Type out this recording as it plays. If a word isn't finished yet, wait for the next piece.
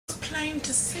plain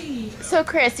to see. So,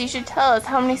 Chris, you should tell us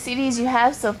how many CDs you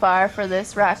have so far for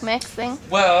this rock mix thing.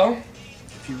 Well,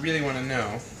 if you really want to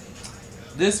know,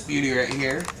 this beauty right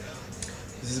here,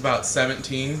 this is about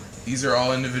 17. These are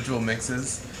all individual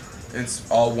mixes. It's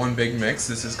all one big mix.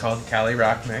 This is called Cali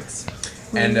Rock Mix.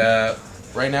 And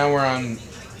right now we're on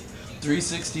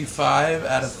 365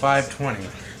 out of 520.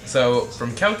 So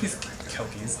from Kelky's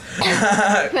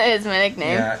That is my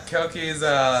nickname. yeah, Kelky's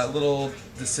little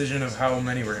decision of how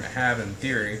many we're gonna have in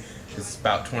theory is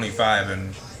about 25,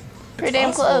 and pretty damn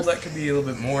possible close. that could be a little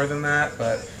bit more than that,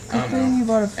 but I don't thing you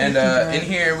bought know. a 50 And grand. in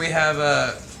here we have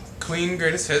Queen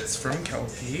Greatest Hits from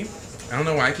Kelky. I don't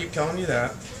know why I keep telling you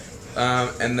that.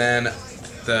 And then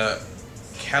the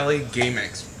Cali Gay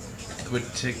Mix would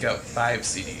take up 5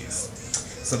 CDs.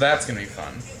 So that's gonna be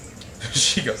fun.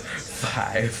 She goes,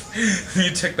 5.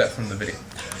 You took that from the video.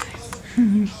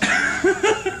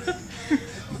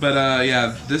 But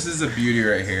yeah, this is a beauty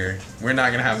right here. We're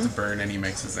not gonna have to burn any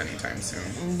mixes anytime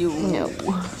soon. No.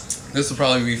 This will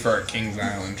probably be for our Kings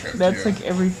Island trip That's too. like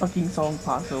every fucking song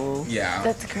possible. Yeah.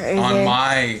 That's crazy. On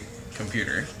my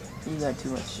computer. You got too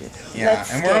much shit. Yeah,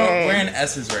 That's and scary. we're in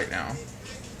S's right now.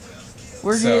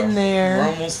 We're So, getting there. We're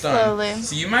almost done. Slowly.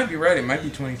 So you might be right. It might be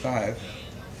 25.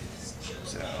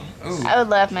 So, ooh. I would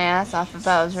laugh my ass off if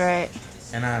I was right.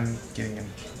 And I'm getting a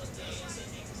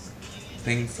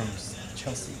thing from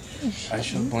Chelsea. I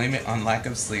shall blame it on lack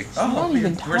of sleep. I'm not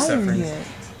even we're tired suffering. yet.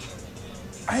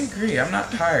 I agree. I'm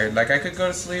not tired. Like I could go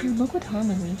to sleep. Dude, look what time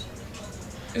it is.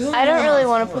 It's only I don't really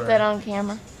want to 4. put that on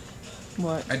camera.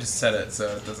 What? I just said it, so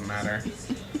it doesn't matter.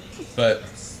 But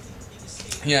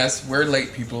yes, we're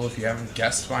late, people. If you haven't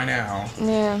guessed by now,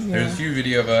 Yeah. there's a few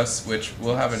video of us, which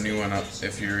we'll have a new one up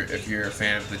if you're a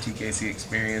fan of the TKC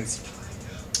experience,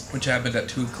 which happened at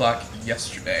 2 o'clock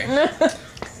yesterday.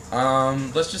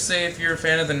 Let's just say if you're a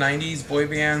fan of the 90s boy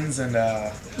bands and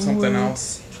something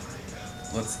else,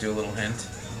 let's do a little hint.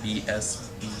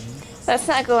 BSB. That's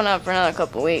not going up for another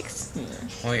couple weeks.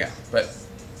 Well, yeah, but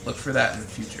look for that in the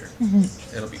future.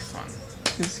 It'll be fun.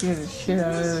 Just scared the shit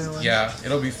out of everyone. Yeah,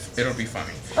 it'll be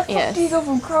funny. What the Yes. fuck do you go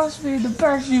from CrossFit to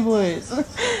Backstreet Boys?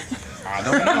 I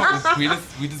don't know.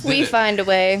 we just did We it. find a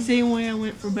way. Same way I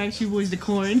went from Backstreet Boys to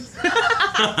Korn.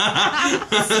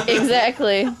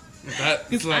 Exactly. That's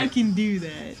Because I like can do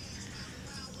that.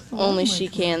 Only my she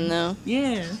God. can, though.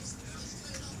 Yeah.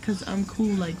 Because I'm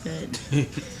cool like that.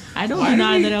 I don't Why do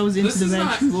deny we- that I was into this the is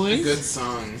not Backstreet a Boys. good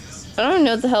song. I don't even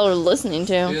know what the hell we're listening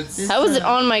to. It's How was it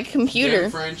on my computer?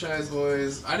 Damn Franchise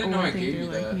Boys. I didn't know I think gave they're you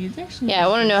like that. me. It's actually Yeah, I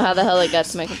want to know how the hell it got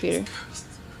to my computer.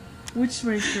 Which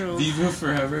Spice Girl? Viva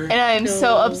Forever. And I am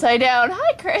so upside down.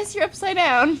 Hi, Chris. You're upside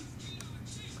down.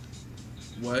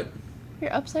 What?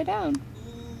 You're upside down.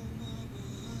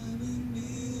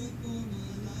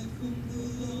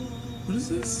 What is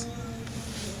this?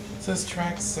 It says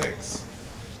track 6.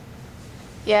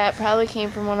 Yeah, it probably came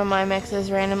from one of my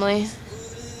mixes randomly.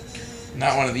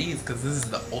 Not one of these, because this is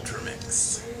the Ultra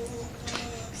Mix.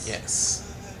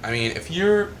 Yes. I mean, if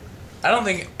you're... I don't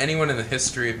think anyone in the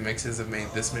history of mixes have made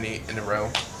this many in a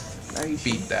row. Are you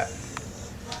sure? Beat that.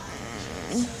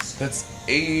 That's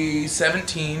a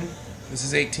 17. This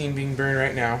is 18 being burned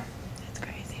right now. That's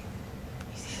crazy.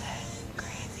 You see that?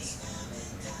 Crazy.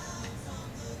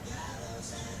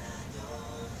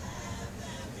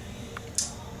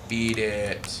 Beat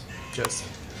it. Just...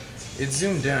 It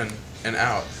zoomed in and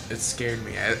out. It scared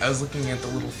me. I was looking at the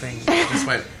little thing. It just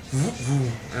went... Whoop,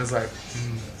 whoop. I was like...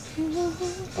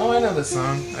 Oh, I know this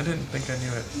song. I didn't think I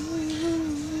knew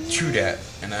it. True dat.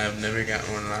 And I've never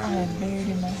gotten one of I that. have buried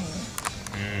in my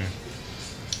hair.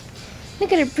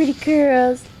 Look at her pretty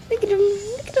girls. Look at them.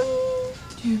 Look at them.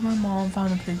 Dude, my mom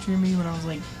found a picture of me when I was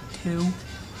like 2.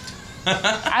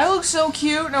 I looked so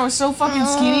cute and I was so fucking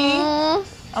skinny.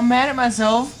 I'm mad at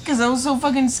myself because I was so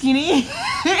fucking skinny.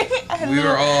 I had We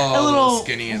were all a little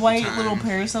skinny at the white time. little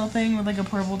parasol thing with like a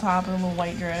purple top and a little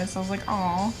white dress. I was like,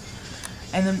 aw.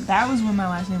 And then that was when my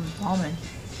last name was Ballman.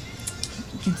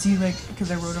 You can see like because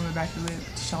I wrote on the back of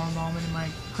it, Sean Ballman in my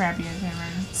crappy ass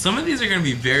handwriting. Some of these are going to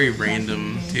be very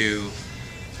random, too.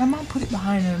 My mom put it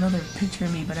behind another picture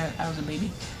of me, but I was a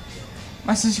baby.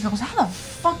 My sister goes, how the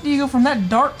fuck do you go from that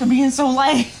dark to being so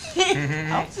light?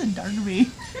 How is it dark to me?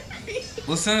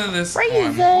 Listen to this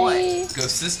Crazy. one. Go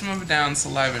System of a Down,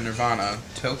 Saliva, Nirvana,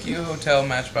 Tokyo Hotel,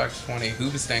 Matchbox 20,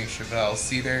 Hoobastank, Chevelle,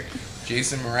 Cedar,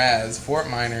 Jason Mraz, Fort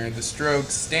Minor, The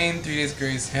Strokes, Stain, 3 Days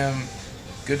Grace, Him,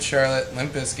 Good Charlotte,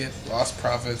 Limp Bizkit, Lost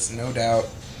Prophets, No Doubt,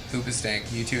 Hoobastank,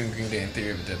 U2 and Green Day, and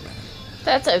Theory of a Dead Man.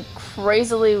 That's a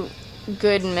crazily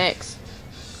good mix.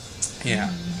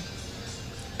 Yeah.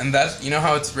 And that's, you know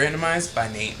how it's randomized?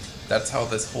 By name. That's how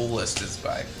this whole list is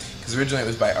by. Because originally it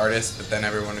was by artist, but then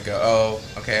everyone would go, oh,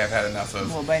 okay, I've had enough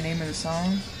of... Well, by name of the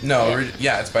song? No,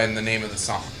 it's by the name of the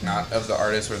song, not of the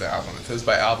artist or the album. If it was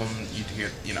by album, you'd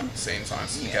hear, same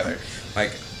songs together.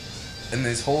 Like, in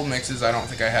these whole mixes, I don't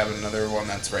think I have another one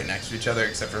that's right next to each other,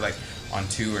 except for, like, on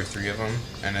 2 or 3 of them.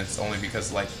 And it's only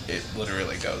because, like, it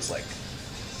literally goes, like,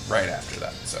 right after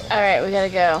that, so... Alright, we gotta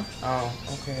go. Oh,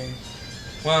 okay.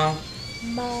 Well...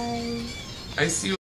 Bye. I see